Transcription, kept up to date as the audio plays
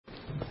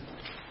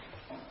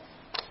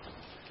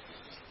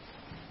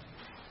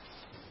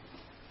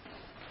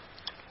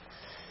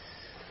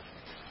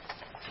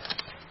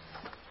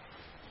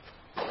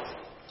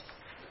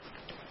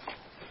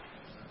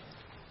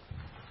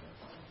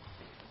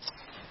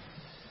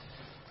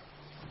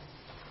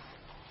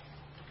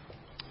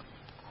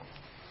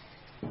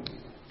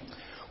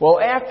Well,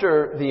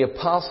 after the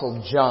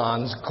Apostle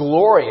John's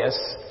glorious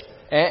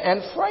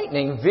and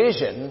frightening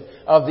vision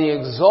of the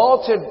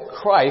exalted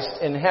Christ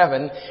in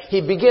heaven,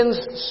 he begins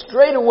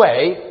straight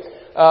away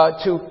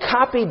to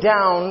copy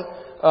down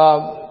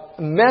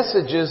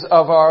messages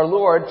of our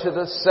Lord to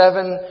the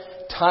 7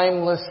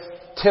 timeless,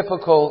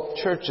 typical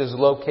churches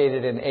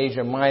located in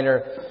Asia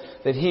Minor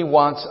that he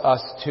wants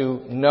us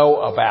to know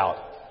about.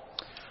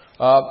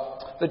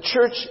 The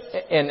church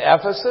in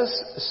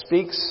Ephesus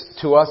speaks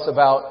to us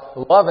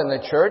about love in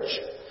the church.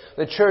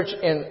 The church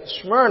in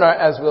Smyrna,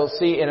 as we'll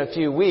see in a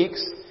few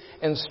weeks,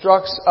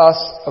 instructs us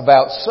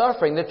about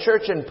suffering. The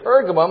church in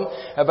Pergamum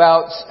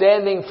about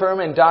standing firm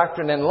in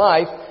doctrine and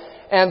life.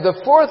 And the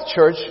fourth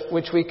church,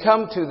 which we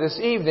come to this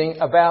evening,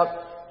 about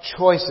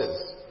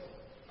choices.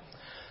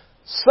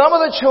 Some of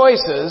the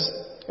choices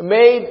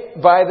made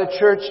by the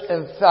church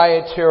in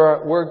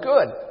Thyatira were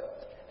good,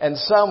 and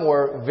some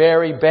were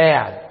very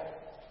bad.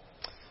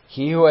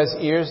 He who has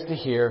ears to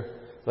hear,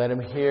 let him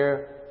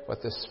hear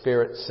what the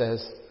Spirit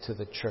says to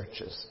the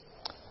churches.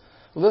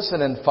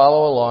 Listen and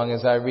follow along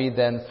as I read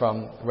then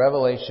from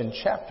Revelation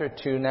chapter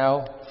 2,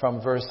 now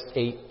from verse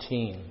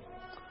 18.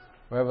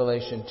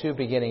 Revelation 2,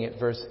 beginning at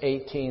verse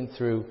 18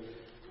 through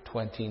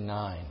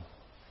 29.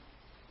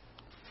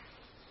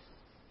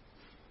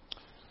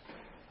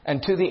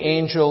 And to the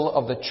angel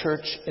of the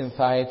church in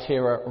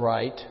Thyatira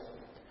write,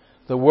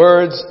 the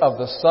words of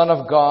the Son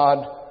of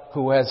God,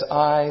 who has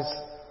eyes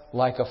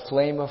like a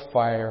flame of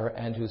fire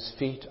and whose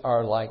feet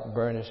are like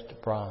burnished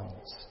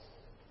bronze.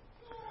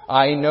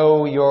 I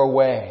know your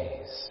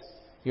ways,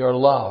 your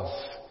love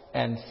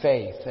and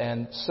faith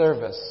and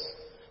service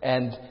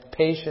and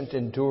patient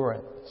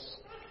endurance,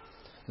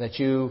 that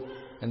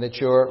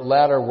your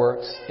latter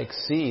works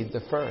exceed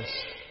the first.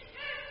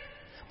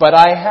 But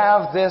I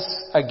have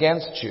this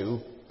against you,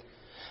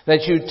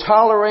 that you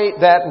tolerate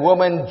that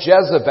woman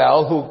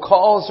Jezebel, who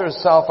calls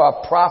herself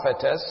a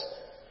prophetess,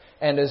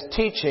 and is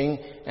teaching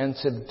and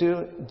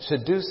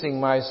seducing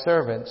my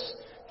servants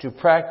to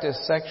practice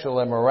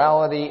sexual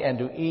immorality and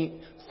to eat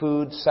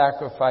food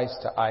sacrificed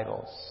to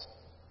idols.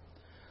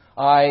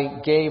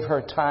 I gave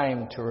her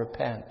time to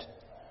repent,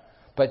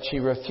 but she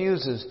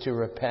refuses to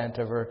repent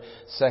of her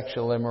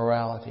sexual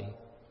immorality.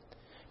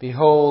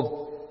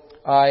 Behold,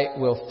 I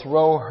will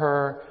throw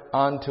her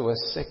onto a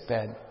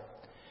sickbed,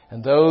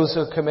 and those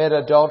who commit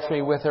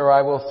adultery with her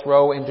I will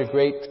throw into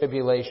great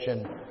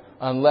tribulation,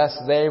 unless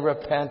they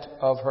repent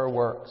of her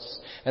works.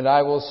 And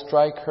I will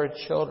strike her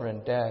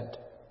children dead.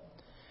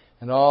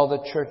 And all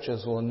the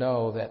churches will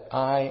know that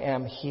I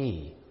am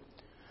He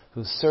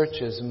who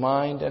searches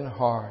mind and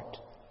heart.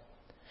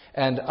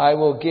 And I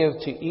will give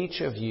to each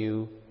of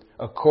you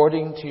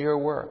according to your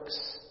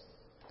works.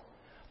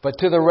 But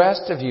to the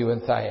rest of you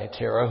in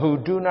Thyatira, who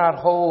do not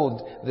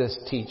hold this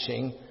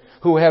teaching,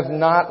 who have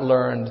not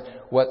learned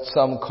what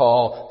some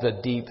call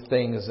the deep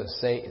things of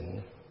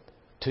Satan,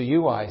 to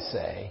you I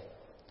say,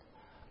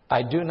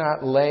 I do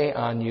not lay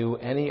on you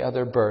any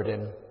other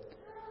burden,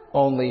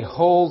 only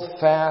hold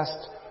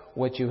fast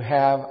what you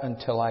have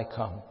until I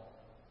come.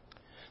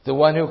 The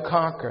one who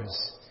conquers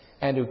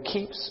and who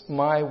keeps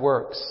my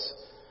works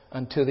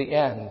unto the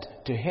end,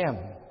 to him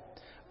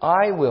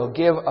I will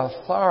give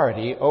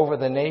authority over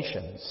the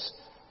nations,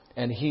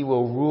 and he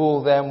will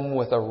rule them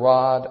with a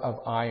rod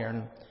of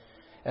iron,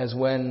 as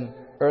when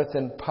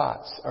earthen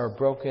pots are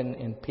broken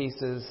in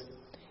pieces,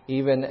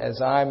 even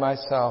as I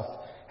myself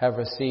have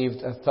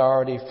received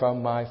authority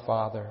from my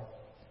Father.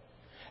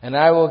 And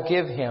I will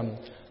give him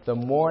the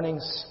morning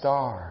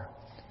star.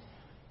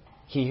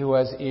 He who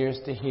has ears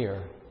to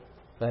hear,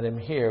 let him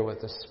hear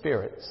what the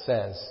Spirit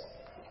says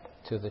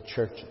to the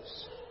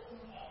churches.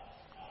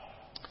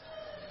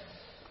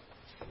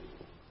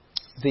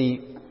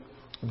 The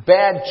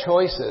bad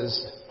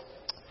choices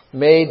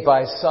made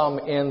by some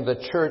in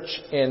the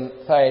church in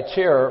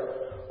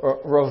Thyatira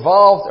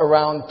revolved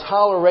around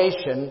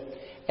toleration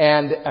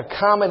and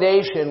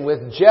accommodation with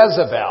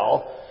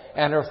Jezebel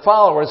and her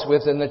followers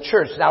within the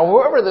church. Now,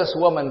 whoever this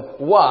woman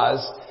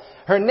was,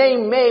 her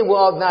name may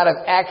well not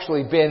have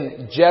actually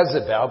been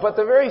Jezebel, but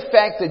the very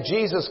fact that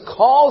Jesus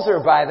calls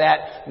her by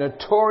that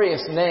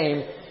notorious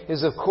name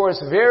is, of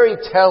course, very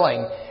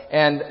telling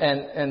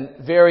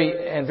and very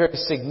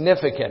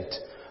significant.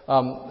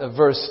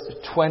 Verse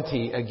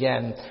 20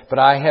 again. But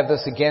I have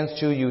this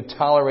against you, you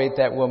tolerate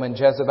that woman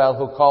Jezebel,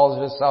 who calls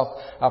herself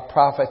a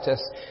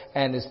prophetess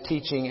and is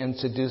teaching and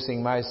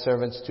seducing my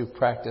servants to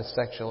practice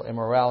sexual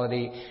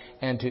immorality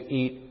and to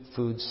eat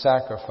food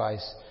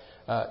sacrificed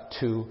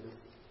to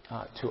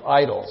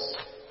idols.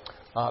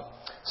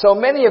 So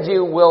many of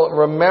you will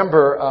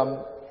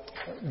remember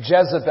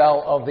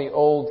Jezebel of the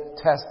Old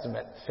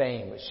Testament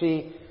fame.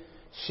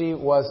 She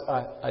was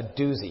a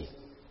doozy.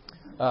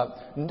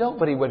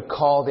 Nobody would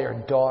call their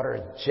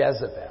daughter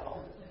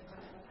Jezebel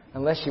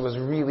unless she was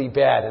really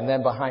bad, and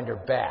then behind her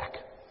back.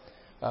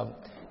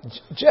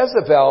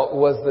 Jezebel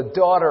was the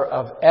daughter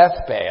of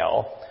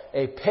Ethbaal,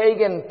 a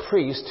pagan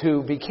priest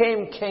who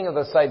became king of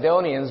the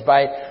Sidonians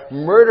by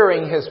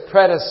murdering his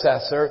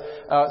predecessor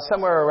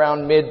somewhere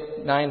around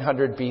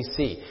mid-900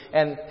 BC.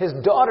 And his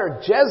daughter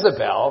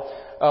Jezebel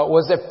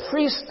was a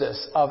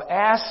priestess of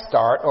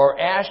Astarte or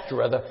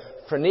Ashtoreth, the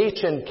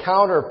Phoenician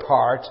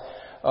counterpart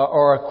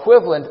or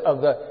equivalent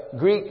of the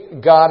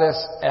Greek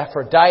goddess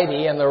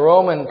Aphrodite and the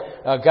Roman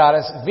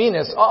goddess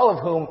Venus, all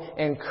of whom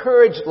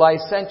encouraged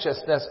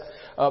licentiousness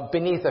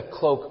beneath a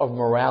cloak of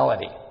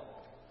morality.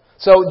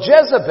 So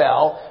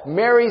Jezebel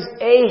marries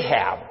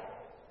Ahab,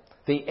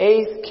 the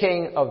 8th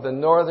king of the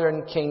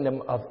northern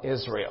kingdom of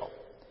Israel.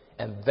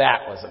 And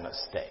that was a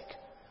mistake.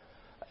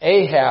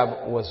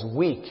 Ahab was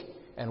weak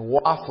and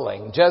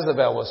waffling.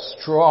 Jezebel was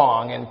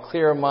strong and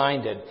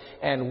clear-minded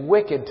and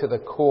wicked to the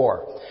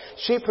core.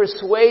 She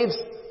persuades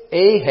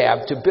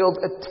Ahab to build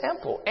a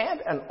temple and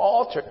an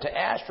altar to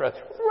Ashtoreth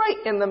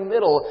right in the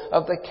middle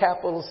of the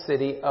capital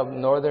city of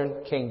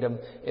northern kingdom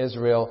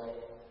Israel,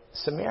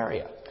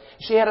 Samaria.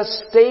 She had a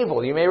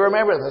stable, you may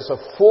remember this, of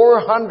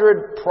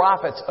 400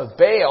 prophets of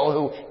Baal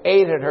who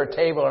ate at her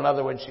table. In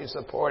other words, she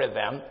supported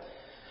them.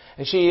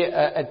 And she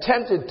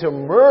attempted to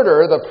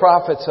murder the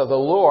prophets of the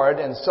Lord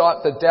and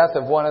sought the death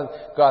of one of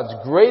God's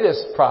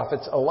greatest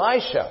prophets,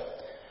 Elisha.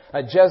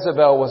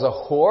 Jezebel was a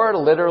whore,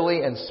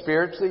 literally and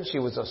spiritually. She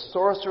was a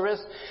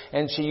sorceress,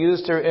 and she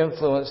used her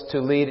influence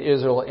to lead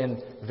Israel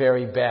in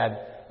very bad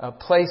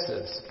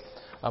places.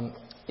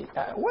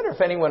 I wonder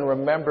if anyone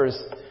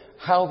remembers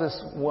how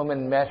this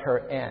woman met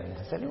her end.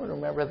 Does anyone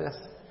remember this?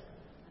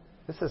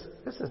 This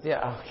is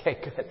yeah, okay,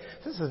 good.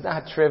 This is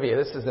not trivia.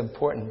 This is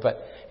important,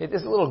 but it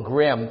is a little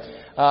grim.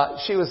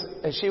 This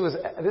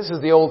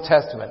is the Old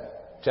Testament,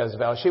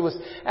 Jezebel. She was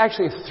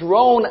actually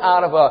thrown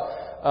out of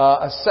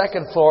a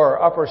second floor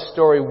or upper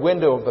story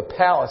window of the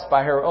palace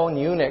by her own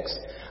eunuchs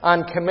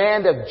on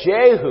command of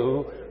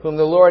Jehu, whom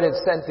the Lord had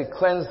sent to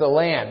cleanse the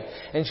land.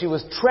 And she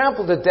was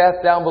trampled to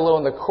death down below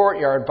in the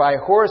courtyard by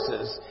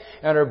horses,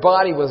 and her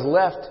body was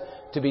left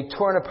to be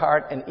torn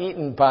apart and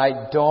eaten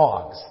by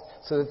dogs,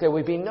 so that there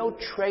would be no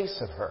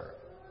trace of her,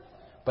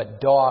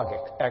 but dog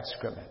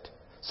excrement,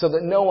 so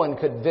that no one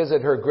could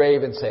visit her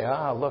grave and say,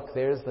 look,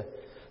 there is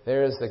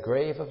the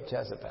grave of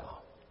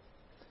Jezebel.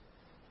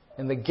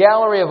 In the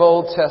gallery of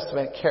Old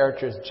Testament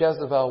characters,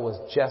 Jezebel was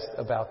just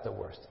about the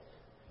worst.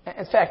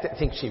 In fact, I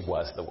think she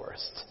was the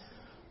worst.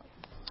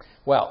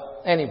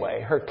 Well,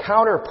 anyway, her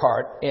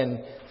counterpart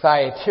in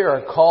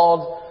Thyatira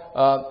called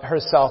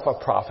herself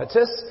a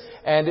prophetess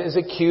and is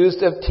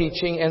accused of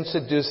teaching and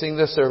seducing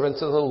the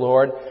servants of the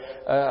Lord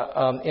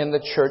in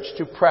the church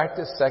to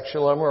practice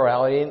sexual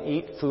immorality and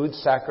eat food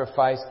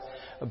sacrificed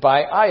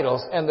by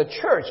idols. And the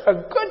church, a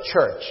good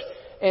church,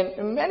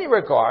 in many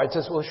regards,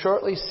 as we'll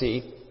shortly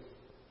see,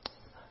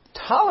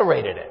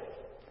 tolerated it.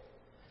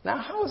 Now,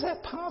 how is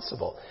that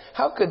possible?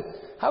 How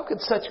could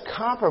such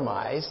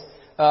compromise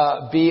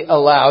be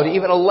allowed,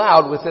 even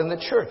allowed within the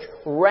church?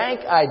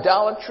 Rank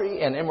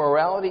idolatry and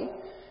immorality.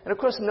 And of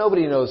course,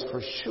 nobody knows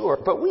for sure,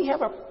 but we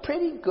have a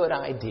pretty good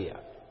idea.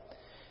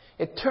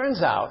 It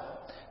turns out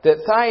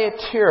that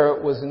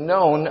Thyatira was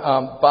known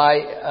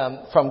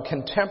from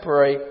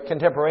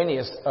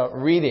contemporaneous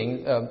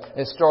reading,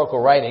 historical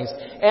writings,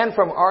 and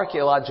from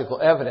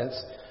archaeological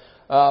evidence,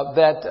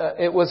 that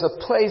it was a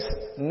place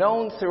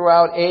known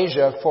throughout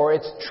Asia for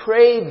its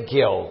trade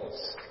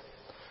guilds,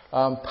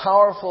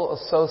 powerful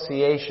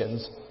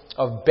associations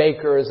of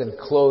bakers and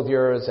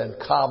clothiers and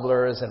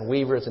cobblers and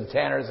weavers and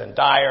tanners and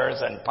dyers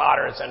and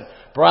potters and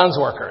bronze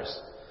workers.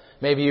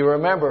 Maybe you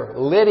remember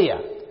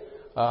Lydia,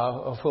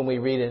 of whom we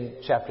read in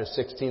chapter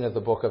 16 of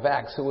the book of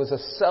Acts, who was a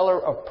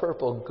seller of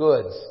purple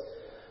goods,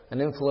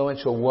 an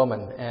influential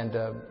woman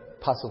and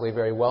possibly a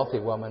very wealthy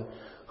woman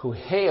who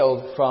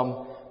hailed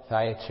from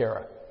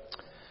Thyatira.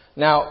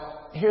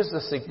 Now, here's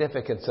the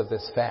significance of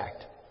this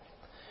fact.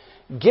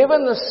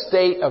 Given the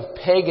state of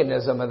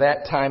paganism of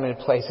that time and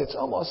place, it's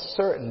almost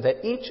certain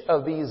that each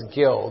of these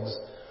guilds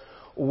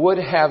would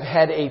have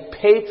had a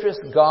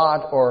patron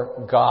god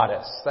or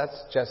goddess.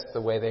 That's just the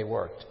way they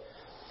worked.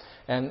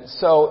 And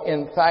so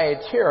in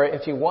Thyatira,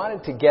 if you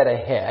wanted to get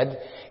ahead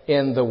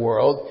in the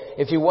world,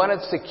 if you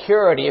wanted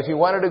security, if you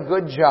wanted a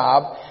good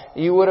job,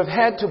 you would have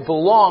had to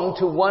belong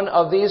to one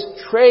of these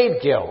trade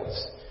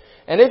guilds.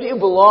 And if you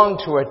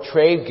belonged to a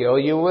trade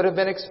guild, you would have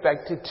been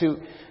expected to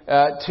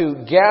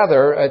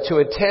gather, to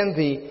attend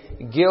the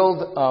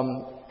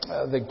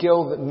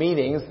guild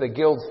meetings, the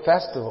guild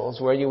festivals,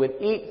 where you would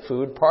eat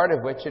food, part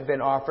of which had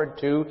been offered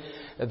to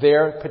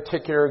their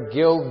particular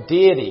guild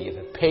deity,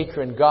 the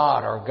patron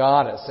god or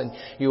goddess. And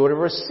you would have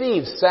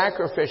received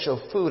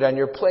sacrificial food on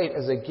your plate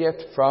as a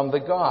gift from the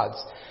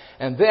gods.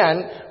 And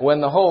then,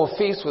 when the whole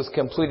feast was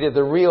completed,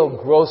 the real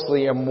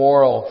grossly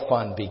immoral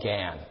fun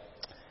began.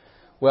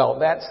 Well,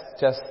 that's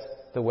just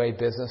the way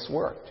business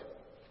worked.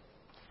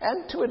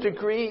 And to a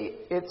degree,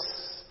 it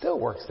still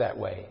works that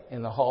way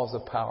in the halls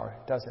of power,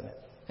 doesn't it?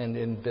 And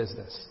in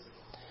business.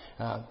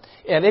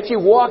 And if you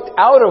walked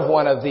out of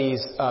one of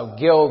these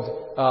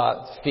guild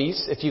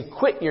feasts, if you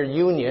quit your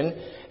union,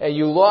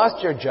 you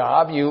lost your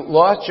job, you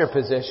lost your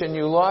position,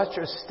 you lost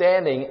your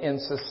standing in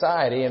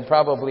society and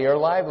probably your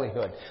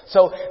livelihood.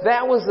 So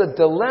that was the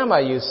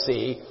dilemma, you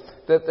see,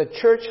 that the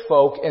church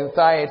folk in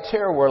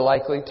Thyatira were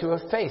likely to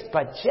have faced.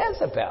 But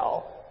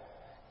Jezebel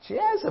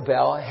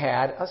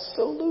had a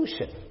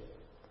solution.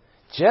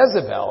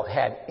 Jezebel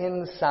had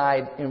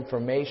inside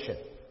information.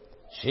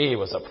 She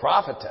was a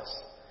prophetess.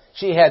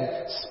 She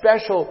had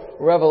special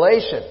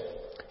revelation.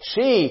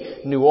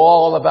 She knew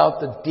all about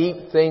the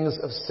deep things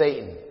of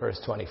Satan, verse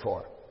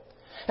 24.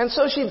 And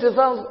so she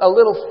developed a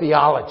little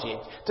theology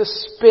to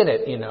spin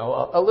it,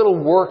 a little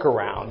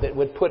workaround that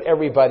would put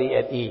everybody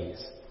at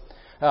ease.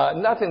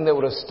 Nothing that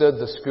would have stood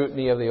the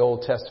scrutiny of the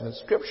Old Testament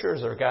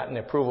scriptures or gotten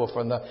approval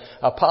from the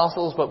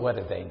apostles, but what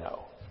did they know?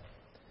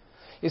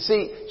 You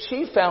see,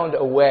 she found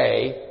a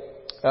way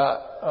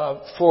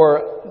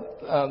for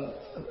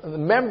the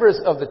members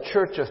of the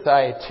church of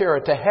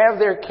Thyatira to have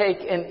their cake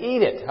and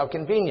eat it. How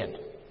convenient.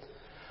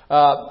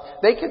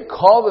 They could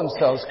call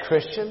themselves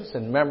Christians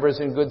and members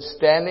in good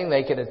standing.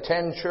 They could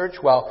attend church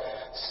while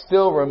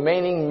still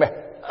remaining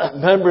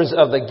members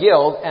of the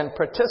guild and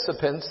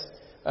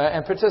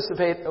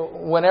participate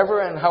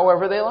whenever and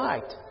however they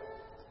liked.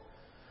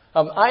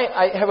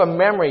 I have a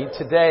memory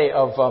today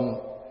of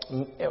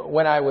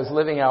when I was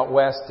living out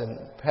west and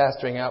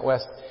pastoring out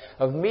west,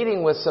 of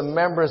meeting with some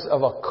members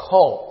of a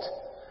cult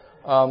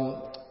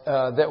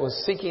that was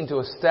seeking to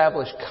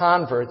establish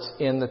converts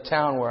in the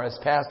town where I was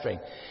pastoring.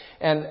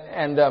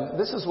 And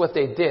this is what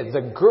they did.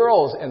 The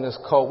girls in this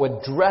cult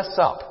would dress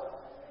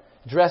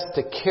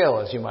to kill,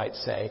 as you might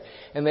say,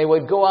 and they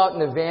would go out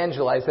and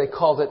evangelize. They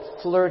called it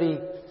flirty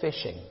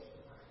fishing.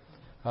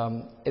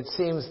 It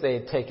seems they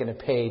had taken a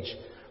page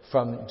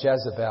from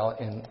Jezebel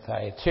in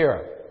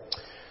Thyatira.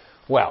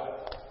 Well,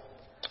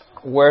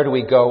 where do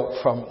we go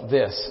from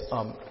this?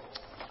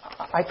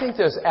 I think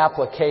there's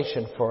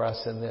application for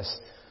us in this.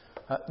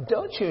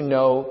 Don't you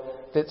know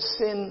that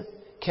sin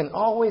can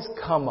always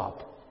come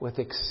up with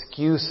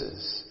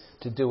excuses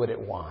to do what it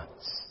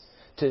wants,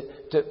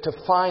 to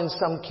find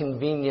some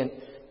convenient,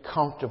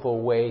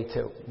 comfortable way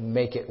to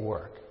make it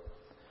work?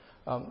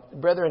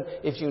 Brethren,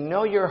 if you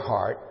know your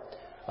heart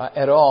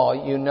at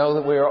all, you know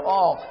that we are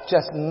all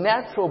just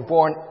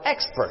natural-born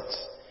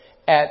experts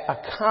at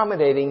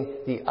accommodating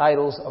the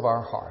idols of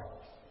our heart,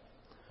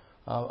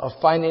 of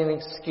finding an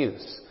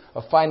excuse,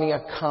 of finding a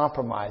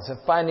compromise, of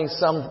finding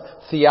some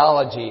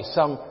theology,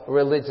 some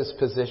religious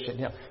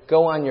position.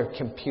 Go on your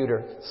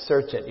computer,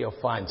 search it. You'll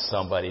find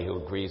somebody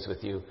who agrees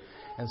with you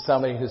and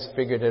somebody who's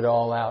figured it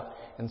all out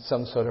in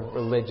some sort of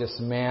religious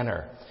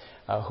manner,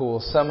 who will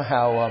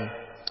somehow,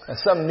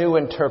 some new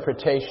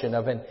interpretation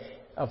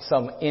of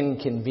some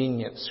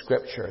inconvenient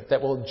scripture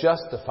that will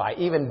justify,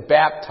 even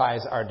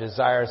baptize our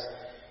desires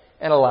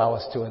and allow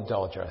us to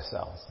indulge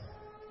ourselves.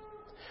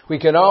 We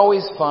can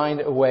always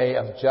find a way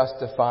of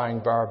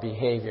justifying our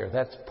behavior.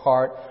 That's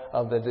part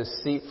of the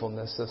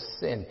deceitfulness of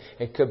sin.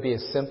 It could be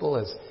as simple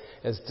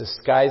as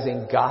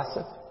disguising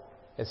gossip,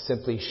 as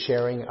simply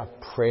sharing a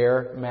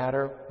prayer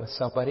matter with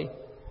somebody.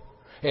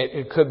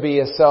 It could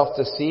be as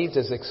self-deceived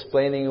as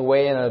explaining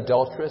away an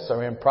adulterous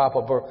or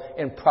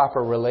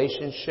improper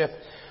relationship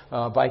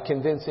by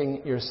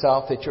convincing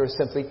yourself that you're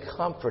simply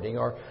comforting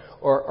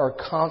or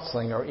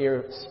counseling, or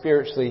you're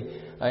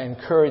spiritually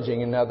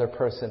encouraging another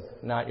person,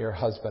 not your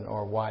husband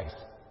or wife.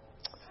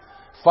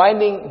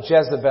 Finding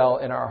Jezebel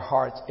in our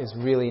hearts is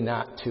really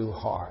not too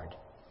hard.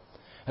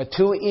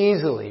 Too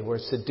easily we're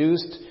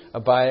seduced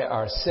by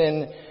our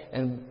sin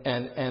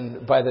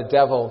and by the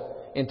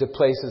devil into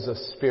places of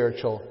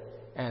spiritual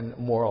and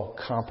moral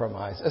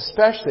compromise,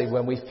 especially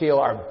when we feel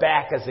our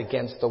back is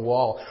against the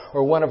wall,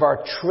 or one of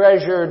our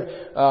treasured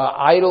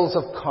idols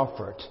of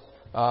comfort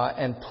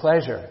and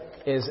pleasure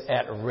is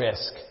at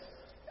risk.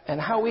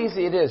 And how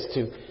easy it is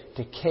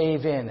to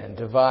cave in and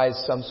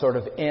devise some sort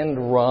of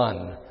end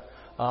run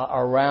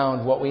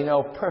around what we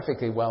know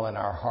perfectly well in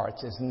our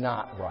hearts is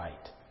not right.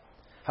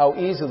 How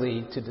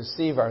easily to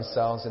deceive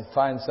ourselves and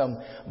find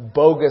some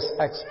bogus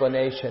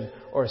explanation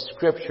or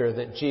scripture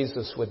that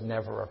Jesus would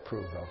never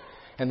approve of.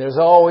 And there's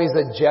always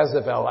a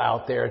Jezebel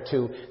out there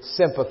to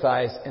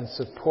sympathize and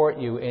support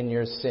you in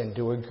your sin,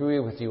 to agree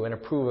with you and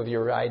approve of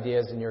your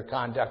ideas and your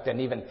conduct,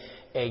 and even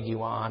egg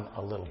you on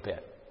a little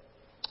bit.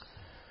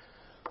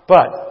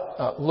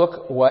 But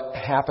look what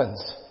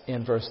happens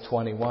in verse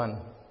 21.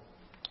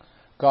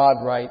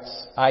 God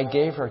writes, I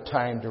gave her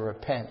time to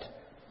repent,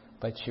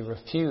 but she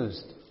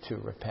refused to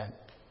repent.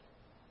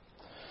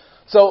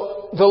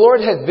 So the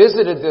Lord had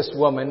visited this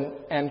woman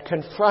and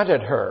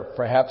confronted her.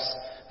 Perhaps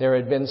there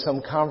had been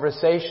some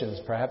conversations.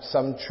 Perhaps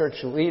some church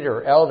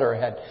leader, elder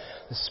had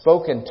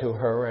spoken to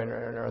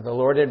her, or the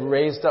Lord had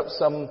raised up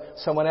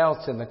someone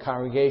else in the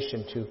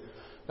congregation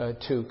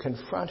to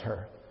confront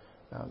her.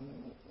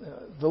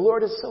 The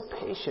Lord is so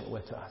patient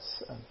with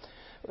us.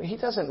 He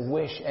doesn't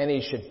wish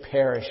any should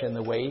perish in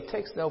the way. He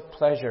takes no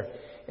pleasure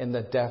in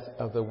the death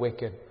of the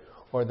wicked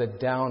or the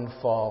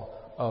downfall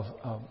of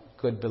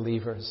good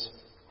believers.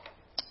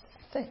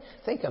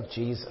 Think of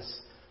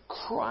Jesus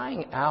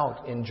crying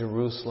out in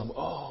Jerusalem,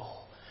 "Oh,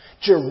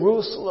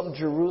 Jerusalem,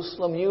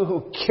 Jerusalem, you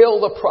who kill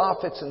the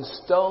prophets and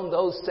stone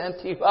those sent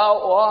to you, how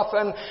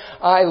often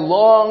I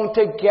long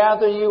to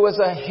gather you as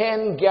a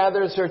hen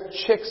gathers her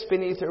chicks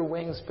beneath her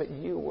wings, but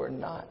you were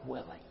not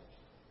willing."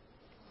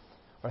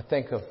 Or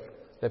think of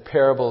the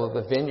parable of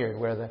the vineyard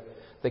where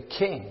the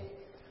king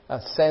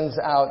sends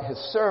out his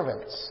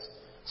servants,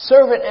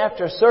 servant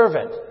after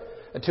servant,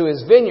 to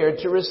his vineyard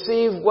to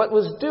receive what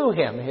was due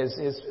him,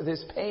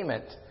 his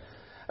payment.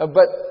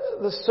 But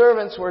the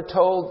servants were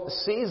told,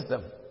 "Seize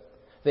them."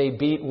 They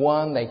beat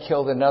one, they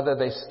killed another,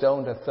 they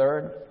stoned a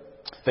third.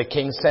 The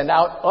king sent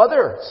out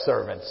other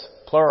servants,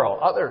 plural,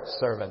 other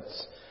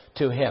servants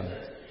to him.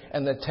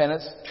 And the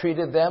tenants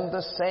treated them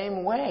the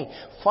same way.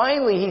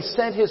 Finally, he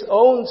sent his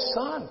own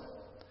son.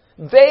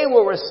 "They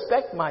will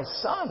respect my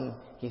son,"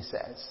 he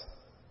says.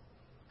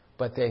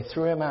 But they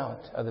threw him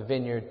out of the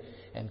vineyard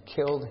and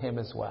killed him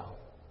as well.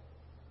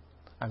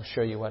 I'm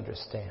sure you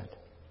understand.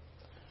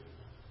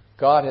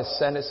 God has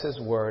sent us His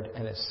Word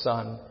and His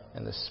Son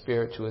and the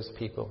Spirit to His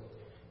people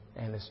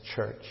and His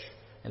church.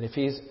 And if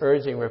He's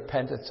urging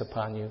repentance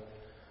upon you,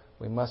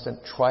 we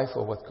mustn't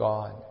trifle with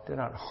God. Do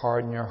not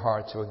harden your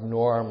hearts or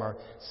ignore Him or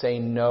say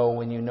no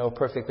when you know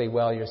perfectly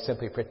well you're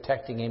simply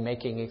protecting and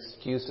making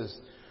excuses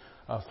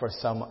for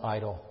some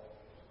idol.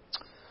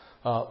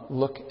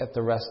 Look at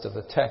the rest of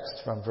the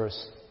text from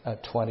verse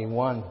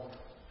 21.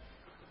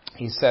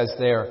 He says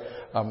there,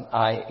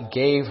 "I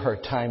gave her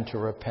time to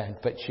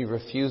repent, but she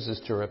refuses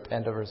to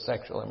repent of her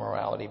sexual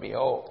immorality.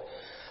 Behold,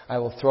 I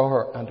will throw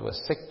her onto a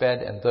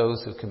sickbed, and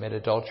those who commit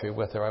adultery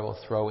with her I will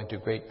throw into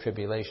great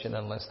tribulation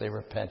unless they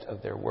repent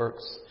of their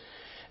works.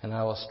 And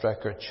I will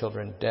strike her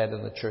children dead,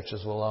 and the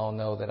churches will all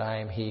know that I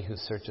am He who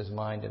searches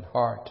mind and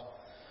heart."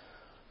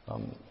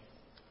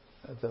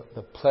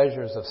 The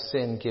pleasures of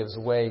sin gives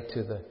way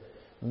to the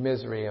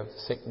misery of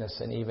sickness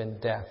and even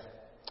death.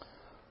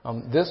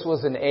 This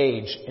was an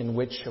age in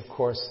which, of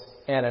course,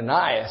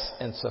 Ananias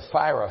and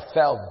Sapphira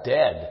fell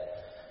dead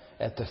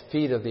at the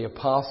feet of the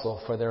apostle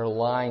for their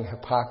lying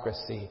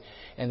hypocrisy,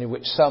 and in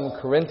which some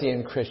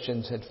Corinthian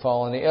Christians had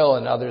fallen ill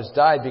and others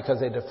died because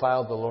they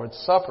defiled the Lord's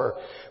Supper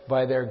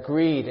by their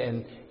greed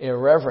and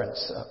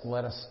irreverence.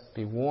 Let us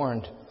be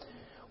warned.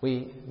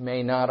 We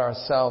may not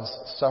ourselves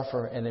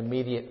suffer an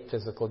immediate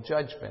physical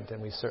judgment, and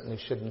we certainly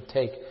shouldn't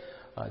take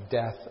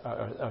death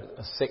or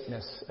a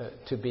sickness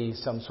to be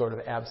some sort of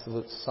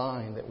absolute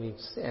sign that we've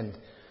sinned.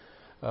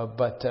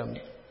 But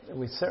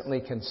we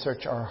certainly can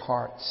search our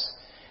hearts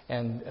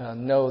and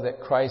know that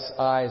Christ's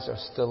eyes are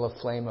still a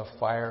flame of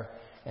fire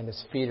and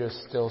His feet are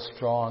still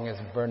strong as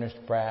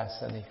burnished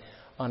brass, and the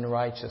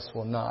unrighteous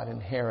will not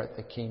inherit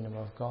the kingdom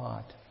of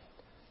God.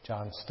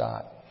 John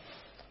Stott.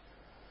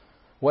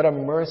 What a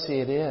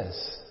mercy it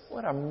is.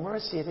 What a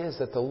mercy it is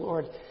that the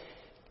Lord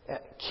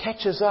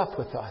catches up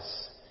with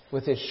us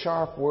with His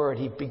sharp word.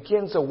 He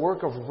begins a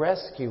work of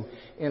rescue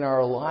in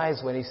our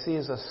lives when He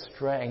sees us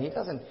straying. He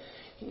doesn't,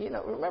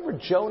 remember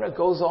Jonah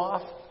goes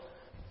off?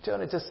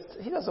 Jonah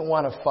he doesn't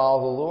want to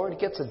follow the Lord. He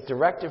gets a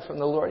directive from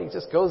the Lord. He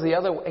just goes the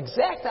other,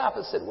 exact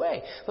opposite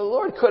way. The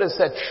Lord could have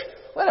said,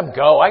 "Let him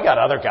go. I got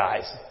other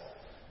guys."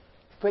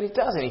 But He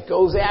doesn't. He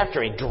goes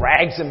after him. He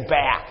drags him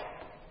back.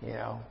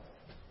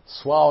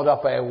 Swallowed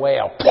up by a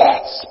whale.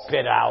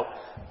 Spit out.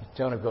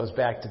 Jonah goes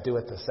back to do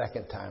it the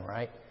second time,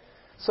 right?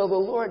 So the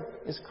Lord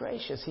is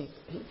gracious. He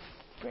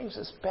brings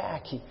us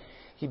back. He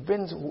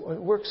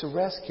works a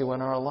rescue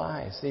in our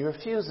lives. He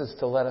refuses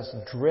to let us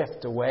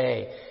drift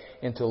away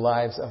into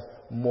lives of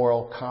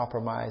moral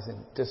compromise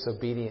and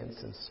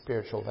disobedience and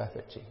spiritual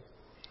lethargy.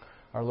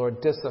 Our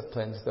Lord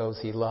disciplines those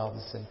He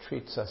loves and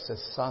treats us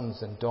as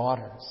sons and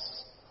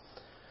daughters.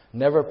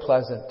 Never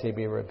pleasant to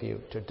be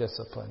rebuked or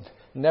disciplined.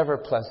 Never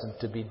pleasant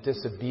to be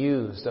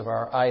disabused of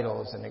our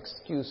idols and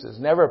excuses.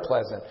 Never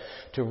pleasant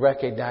to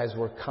recognize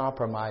we're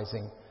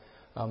compromising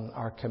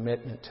our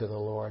commitment to the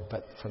Lord.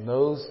 But from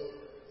those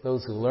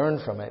who learn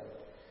from it,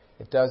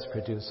 it does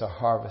produce a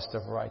harvest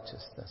of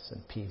righteousness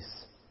and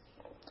peace.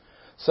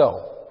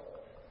 So,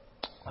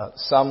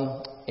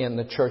 some in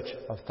the church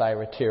of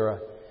Thyatira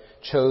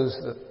chose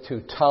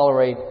to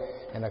tolerate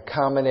and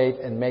accommodate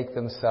and make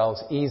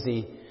themselves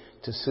easy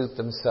to suit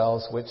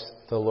themselves, which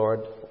the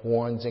Lord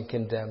warns and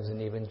condemns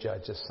and even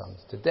judges some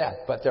to death.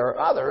 But there are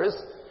others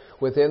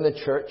within the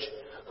church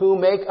who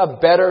make a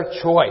better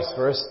choice.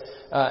 Verse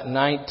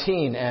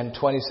 19 and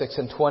 26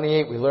 and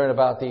 28, we learn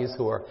about these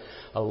who are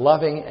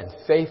loving and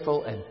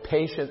faithful and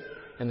patient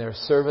in their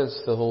service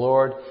to the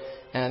Lord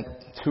and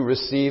to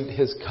receive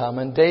His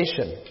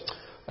commendation.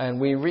 And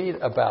we read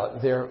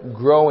about their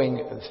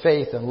growing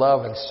faith and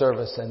love and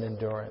service and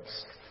endurance.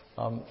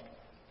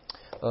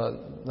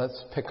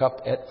 Let's pick up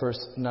at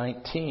verse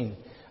 19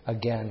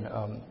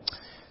 again.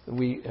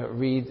 We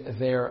read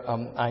there,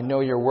 "I know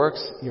your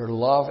works, your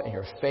love and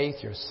your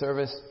faith, your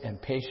service and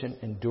patient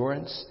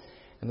endurance,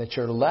 and that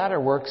your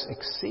latter works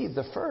exceed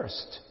the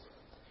first."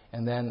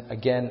 And then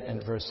again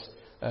in verse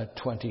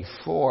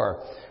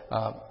 24,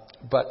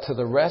 But to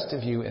the rest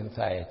of you in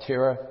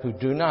Thyatira who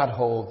do not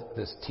hold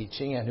this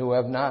teaching and who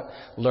have not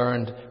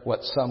learned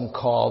what some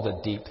call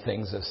the deep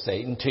things of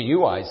Satan, to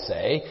you I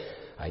say,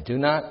 I do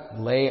not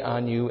lay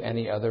on you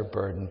any other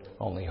burden,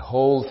 only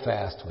hold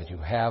fast what you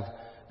have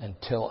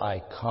until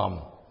I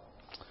come.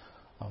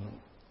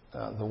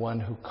 The one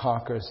who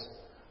conquers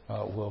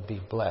will be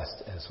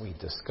blessed, as we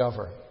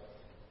discover.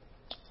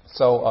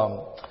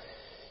 So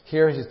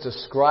here he's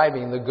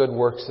describing the good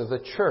works of the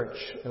church,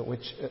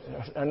 which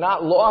are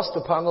not lost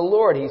upon the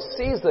Lord. He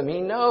sees them, he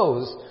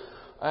knows,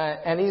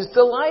 and he's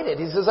delighted.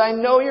 He says, I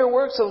know your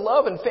works of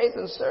love and faith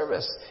and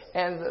service,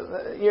 and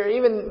they're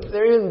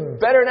even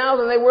better now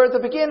than they were at the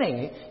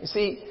beginning. You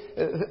see,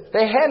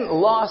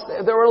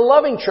 they were a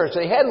loving church.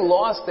 They hadn't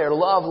lost their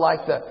love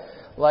like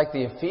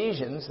the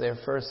Ephesians, their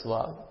first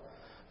love.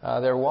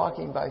 They're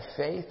walking by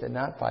faith and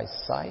not by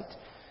sight.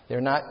 They're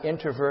not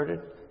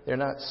introverted. They're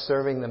not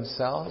serving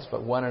themselves,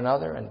 but one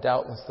another and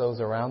doubtless those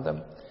around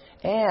them.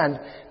 And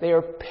they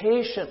are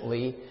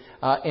patiently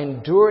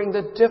enduring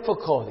the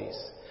difficulties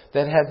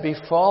that have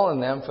befallen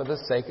them for the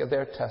sake of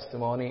their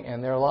testimony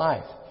and their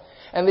life.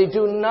 And they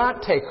do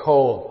not take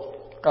hold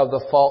of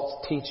the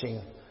false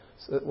teachings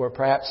that were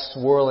perhaps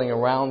swirling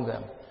around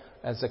them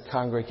as a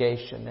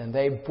congregation. And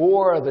they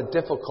bore the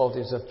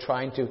difficulties of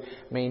trying to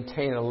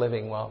maintain a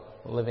living while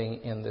living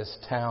in this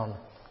town.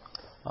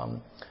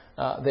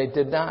 They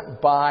did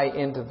not buy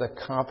into the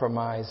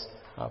compromise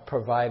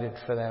provided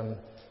for them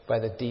by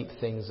the deep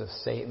things of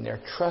Satan.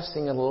 They're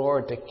trusting in the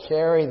Lord to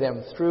carry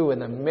them through in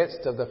the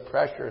midst of the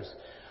pressures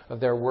of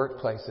their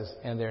workplaces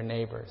and their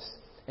neighbors.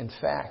 In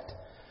fact,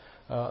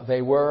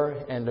 they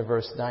were, end of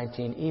verse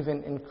 19,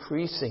 even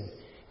increasing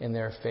in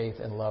their faith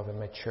and love and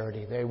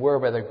maturity. They were,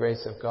 by the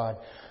grace of God,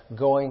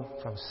 going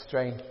from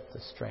strength to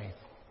strength,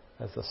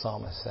 as the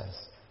psalmist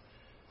says.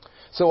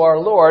 So our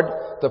Lord,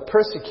 the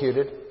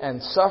persecuted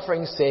and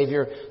suffering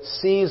Savior,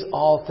 sees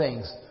all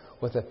things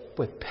with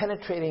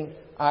penetrating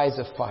eyes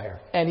of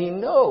fire. And He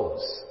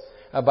knows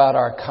about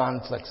our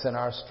conflicts and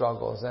our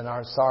struggles and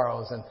our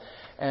sorrows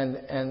and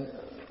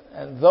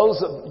those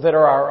that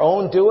are our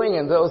own doing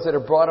and those that are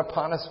brought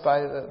upon us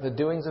by the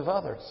doings of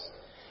others.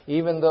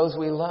 Even those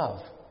we love.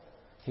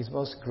 He's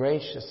most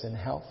gracious and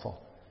helpful.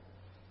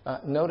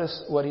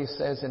 Notice what he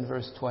says in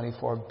verse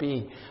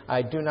 24b.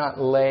 I do not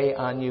lay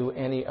on you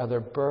any other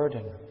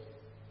burden.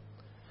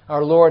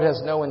 Our Lord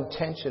has no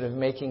intention of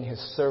making His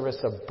service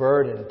a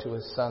burden to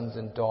His sons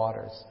and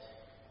daughters.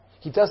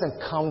 He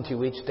doesn't come to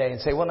you each day and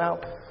say, well,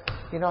 now,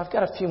 I've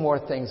got a few more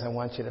things I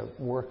want you to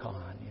work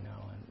on,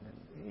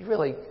 And you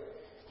really,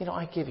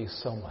 I give you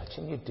so much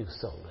and you do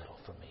so little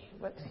for me.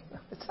 But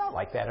it's not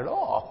like that at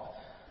all.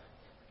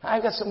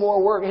 I've got some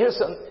more work.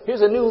 Here's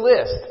a new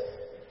list.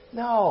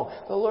 No,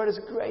 the Lord is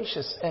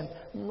gracious and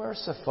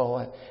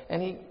merciful,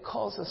 and He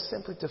calls us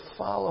simply to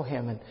follow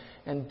Him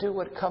and do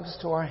what comes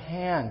to our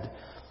hand.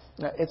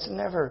 It's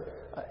never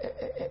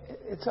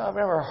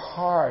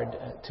hard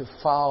to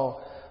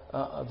follow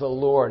the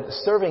Lord,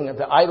 serving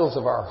the idols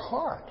of our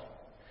heart,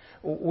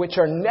 which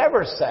are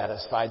never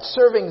satisfied,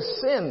 serving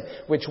sin,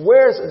 which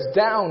wears us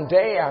down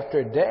day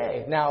after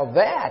day. Now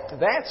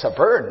that's a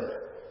burden,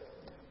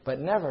 but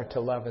never to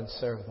love and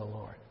serve the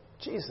Lord.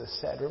 Jesus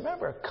said,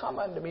 remember, come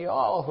unto me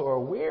all who are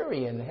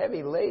weary and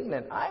heavy laden,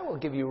 and I will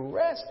give you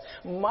rest.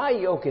 My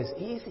yoke is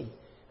easy,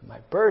 and my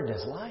burden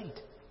is light.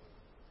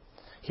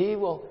 He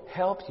will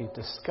help you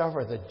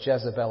discover the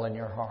Jezebel in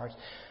your heart,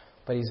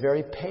 but He's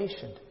very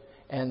patient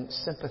and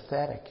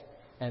sympathetic,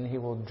 and He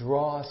will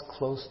draw us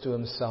close to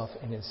Himself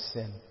in His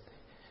sin.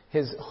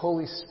 His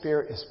Holy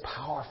Spirit is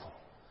powerful,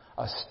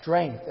 a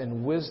strength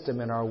and wisdom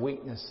in our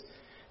weakness,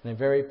 and a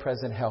very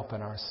present help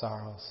in our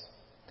sorrows.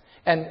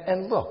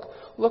 And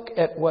look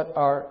at what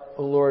our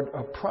Lord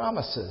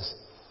promises.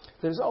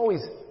 There's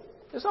always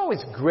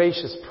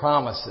gracious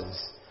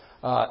promises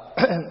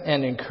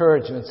and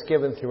encouragements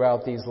given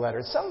throughout these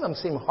letters. Some of them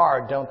seem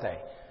hard, don't they?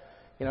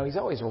 He's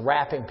always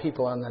rapping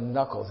people on the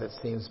knuckles, it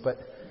seems, but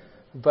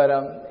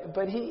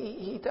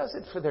he does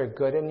it for their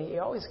good, and He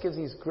always gives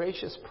these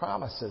gracious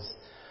promises.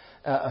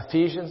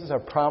 Ephesians are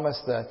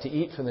promised to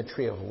eat from the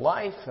tree of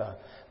life,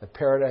 the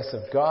paradise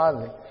of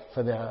God.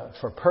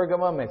 For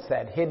Pergamum, it's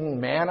that hidden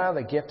manna,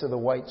 the gift of the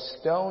white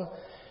stone.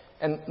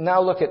 And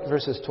now look at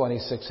verses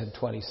 26 and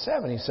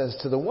 27. He says,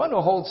 to the one who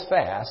holds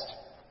fast,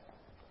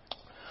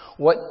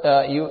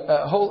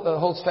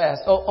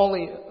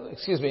 only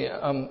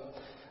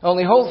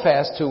hold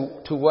fast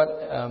to what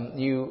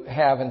you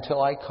have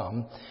until I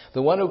come.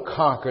 The one who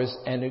conquers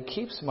and who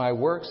keeps my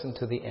works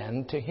unto the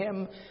end, to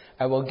him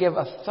I will give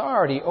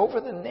authority over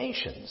the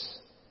nations.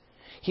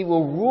 He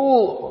will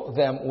rule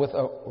them with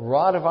a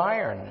rod of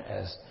iron,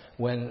 as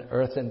when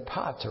earthen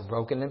pots are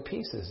broken in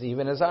pieces,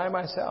 even as I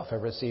myself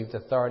have received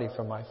authority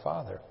from my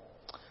Father.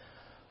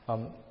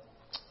 And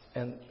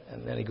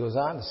then he goes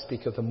on to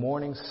speak of the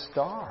morning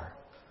star.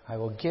 I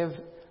will give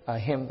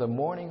him the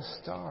morning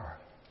star.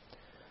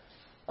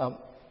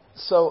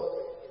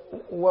 So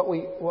what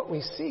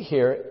we see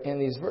here in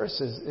these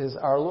verses is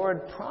our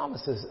Lord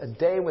promises a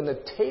day when the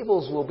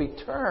tables will be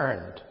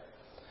turned.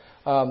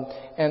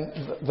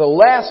 And the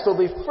last will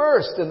be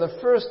first, and the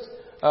first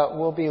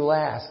will be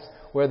last,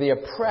 where the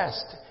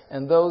oppressed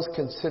and those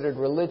considered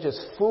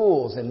religious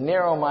fools and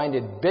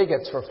narrow-minded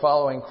bigots for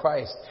following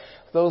Christ,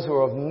 those who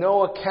are of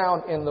no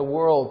account in the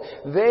world,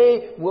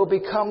 they will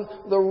become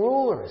the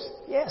rulers.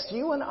 Yes,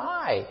 you and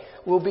I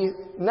will be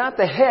not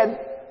the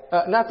head,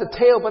 not the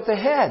tail, but the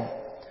head.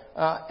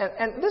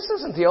 And this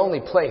isn't the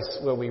only place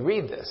where we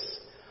read this,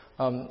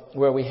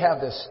 where we have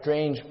this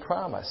strange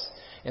promise.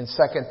 In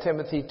 2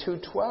 Timothy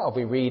 2:12,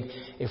 we read,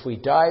 "If we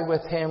die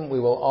with him, we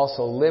will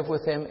also live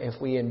with him.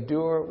 If we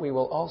endure, we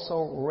will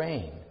also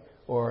reign,"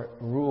 or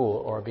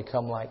rule, or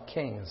become like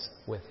kings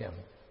with him.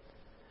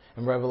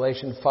 In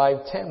Revelation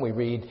 5:10 we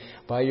read,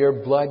 "By your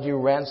blood you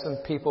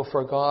ransomed people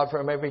for God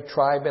from every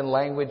tribe and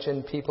language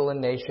and people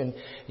and nation.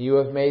 You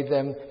have made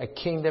them a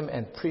kingdom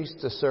and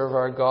priests to serve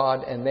our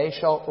God, and they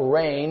shall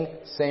reign,"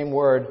 same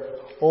word,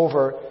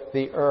 "over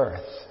the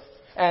earth."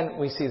 And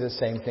we see the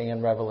same thing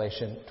in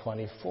Revelation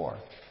 24.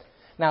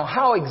 Now,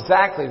 how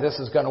exactly this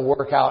is going to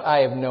work out, I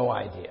have no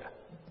idea.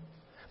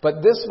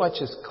 But this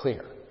much is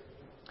clear.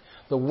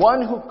 The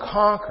one who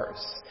conquers,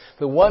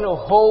 the one who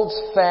holds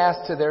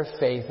fast to their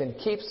faith and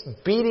keeps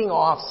beating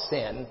off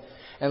sin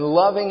and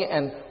loving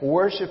and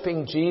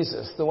worshiping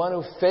Jesus, the one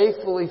who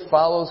faithfully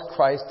follows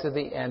Christ to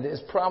the end,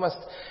 is promised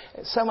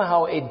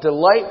somehow a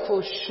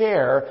delightful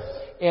share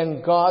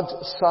in God's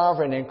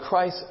sovereign and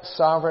Christ's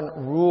sovereign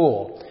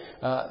rule.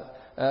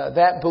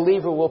 That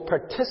believer will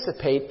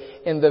participate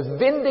in the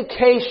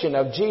vindication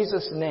of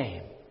Jesus'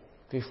 name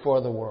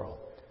before the world,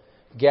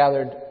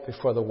 gathered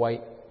before the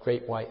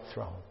great white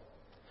throne,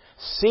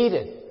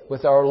 seated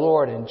with our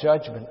Lord in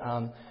judgment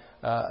on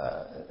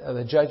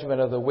the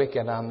judgment of the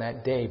wicked on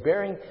that day,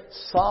 bearing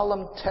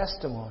solemn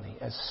testimony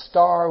as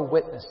star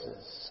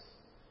witnesses.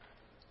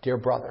 Dear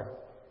brother,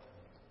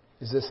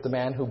 is this the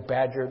man who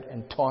badgered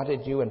and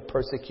taunted you and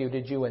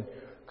persecuted you and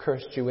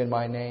cursed you in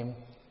my name?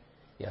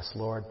 Yes,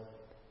 Lord,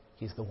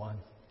 he's the one.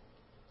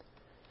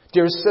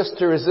 Dear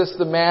sister, is this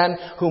the man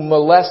who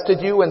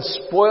molested you and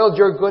spoiled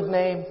your good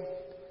name?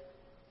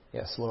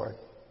 Yes, Lord,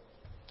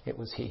 it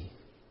was he.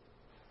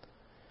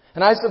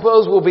 And I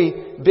suppose we'll be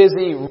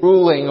busy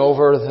ruling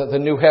over the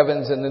new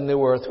heavens and the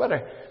new earth. What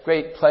a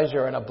great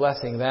pleasure and a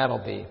blessing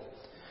that'll be.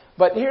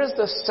 But here's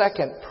the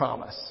second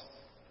promise.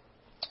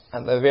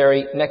 And the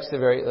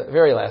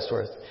very last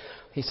verse.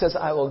 He says,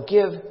 "I will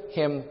give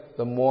him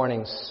the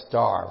morning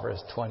star,"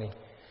 verse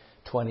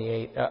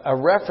 28. A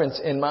reference,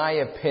 in my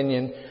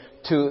opinion,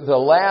 to the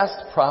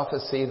last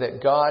prophecy that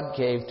God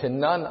gave to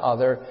none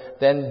other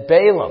than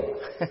Balaam,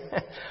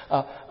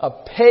 a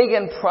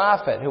pagan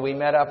prophet who we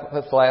met up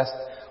with last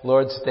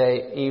Lord's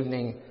Day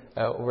evening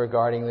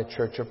regarding the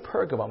church of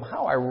Pergamum.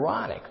 How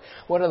ironic.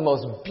 One of the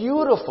most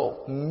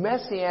beautiful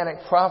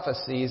messianic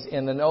prophecies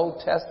in the Old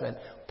Testament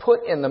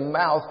put in the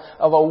mouth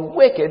of a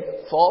wicked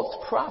false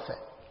prophet.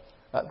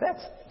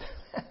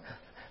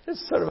 There's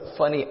sort of a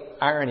funny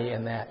irony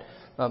in that.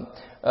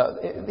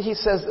 He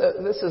says,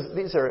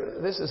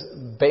 this is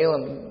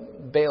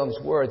Balaam's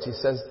words. He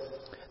says,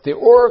 "The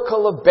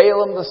oracle of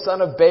Balaam, the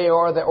son of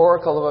Beor, the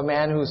oracle of a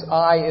man whose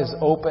eye is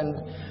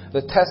opened,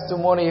 the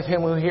testimony of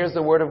him who hears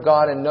the word of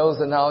God and knows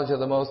the knowledge of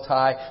the Most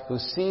High, who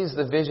sees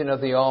the vision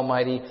of the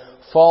Almighty,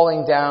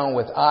 falling down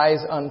with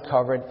eyes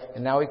uncovered."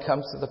 And now he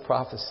comes to the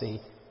prophecy.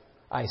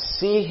 "I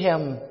see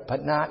him,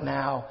 but not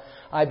now.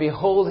 I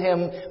behold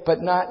him,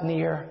 but not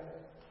near.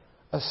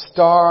 A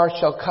star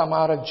shall come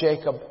out of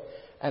Jacob,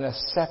 and a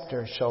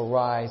scepter shall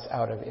rise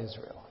out of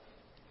Israel."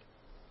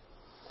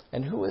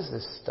 And who is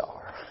this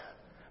star?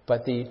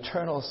 But the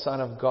eternal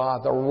Son of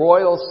God, the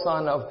royal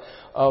Son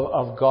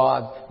of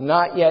God,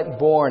 not yet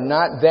born,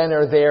 not then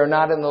or there,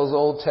 not in those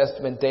Old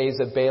Testament days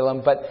of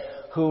Balaam, but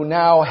who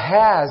now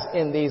has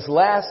in these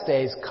last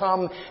days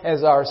come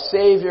as our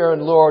Savior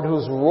and Lord,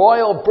 whose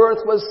royal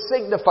birth was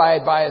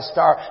signified by a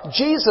star.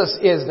 Jesus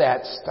is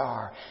that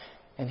star.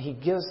 And he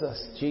gives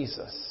us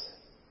Jesus.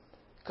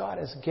 God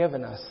has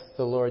given us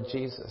the Lord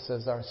Jesus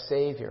as our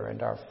Savior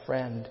and our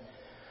friend.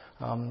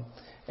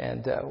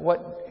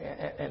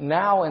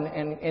 Now and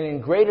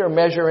in greater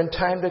measure in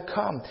time to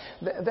come.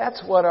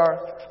 That's what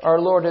our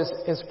Lord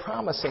is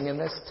promising in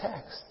this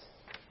text.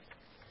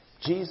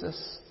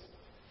 Jesus,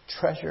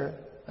 treasure,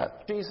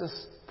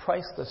 Jesus,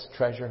 priceless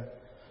treasure,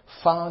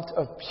 fount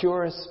of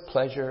purest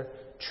pleasure,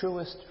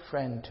 truest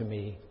friend to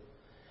me.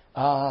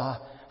 Ah,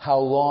 how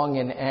long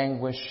in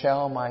anguish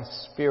shall my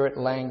spirit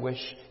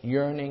languish,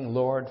 yearning,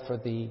 Lord, for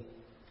thee.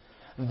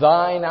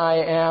 Thine I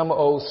am,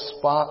 O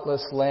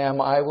spotless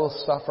Lamb, I will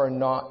suffer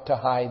naught to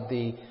hide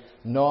thee,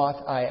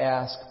 naught I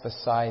ask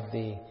beside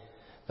thee.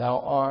 Thou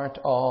art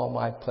all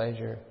my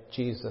pleasure,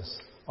 Jesus,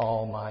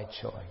 all my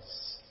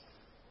choice.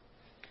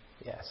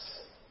 Yes,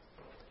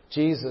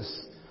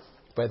 Jesus,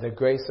 by the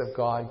grace of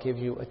God, give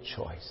you a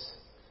choice.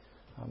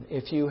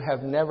 If you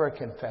have never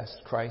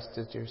confessed Christ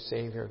as your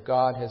Savior,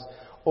 God has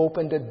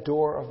opened a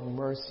door of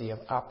mercy, of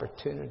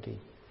opportunity.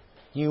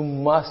 You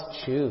must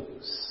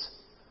choose.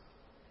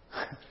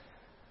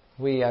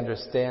 We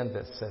understand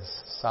this as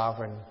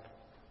sovereign,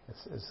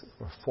 as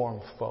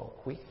Reformed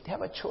folk. We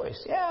have a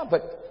choice. Yeah,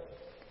 but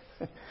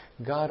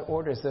God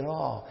orders it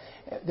all.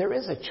 There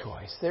is a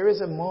choice. There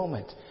is a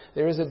moment.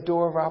 There is a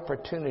door of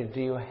opportunity.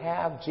 Do you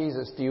have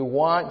Jesus? Do you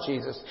want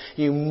Jesus?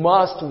 You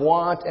must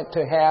want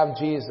to have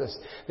Jesus.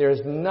 There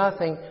is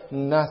nothing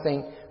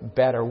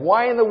better.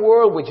 Why in the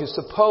world would you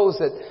suppose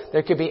that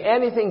there could be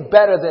anything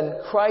better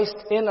than Christ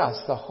in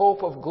us, the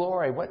hope of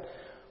glory?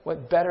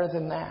 What better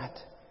than that?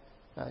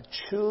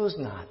 Choose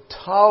not,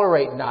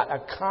 tolerate not,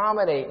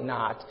 accommodate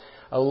not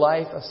a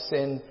life of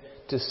sin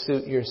to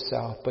suit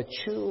yourself, but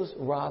choose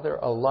rather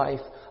a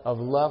life of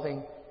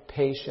loving,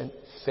 patient,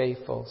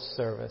 faithful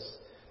service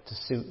to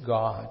suit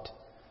God.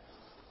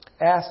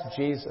 Ask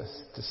Jesus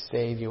to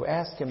save you.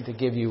 Ask Him to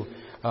give you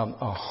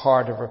a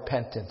heart of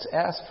repentance.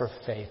 Ask for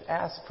faith.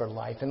 Ask for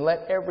life. And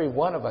let every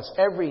one of us,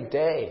 every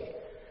day,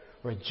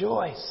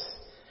 rejoice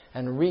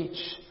and reach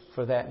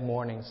for that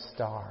morning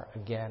star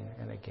again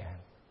and again.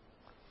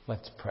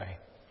 Let's pray.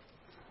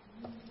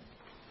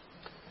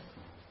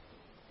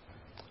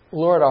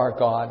 Lord our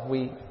God,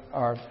 we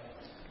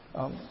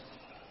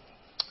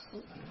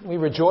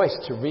rejoice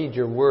to read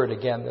your word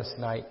again this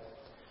night,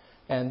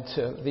 and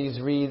to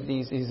read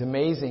these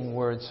amazing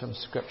words from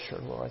Scripture,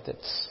 Lord, that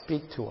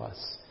speak to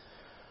us.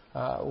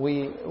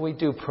 We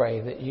do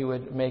pray that you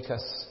would make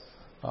us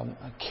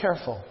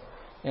careful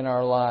in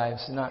our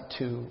lives not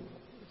to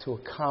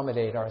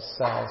accommodate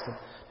ourselves, and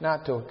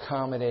not to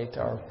accommodate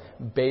our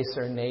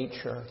baser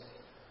nature.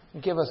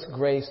 Give us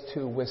grace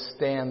to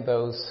withstand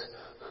those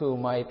who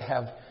might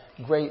have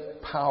great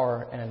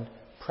power and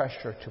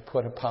pressure to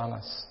put upon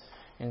us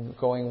in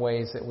going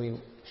ways that we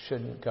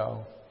shouldn't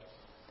go.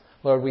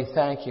 Lord, we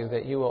thank you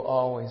that you will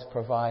always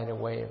provide a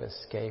way of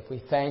escape.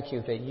 We thank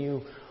you that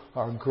you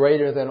are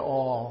greater than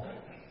all,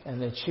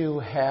 and that you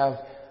have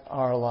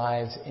our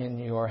lives in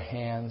your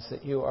hands,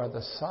 that you are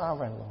the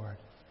sovereign Lord.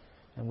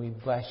 And we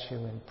bless you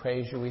and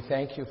praise you. We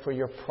thank you for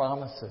your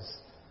promises,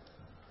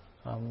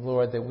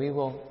 Lord, that we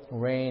will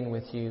reign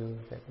with you,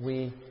 that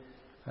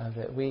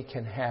we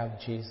can have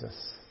Jesus.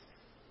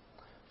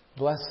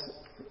 Bless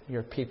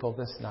your people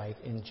this night.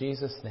 In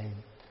Jesus' name,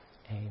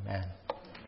 amen.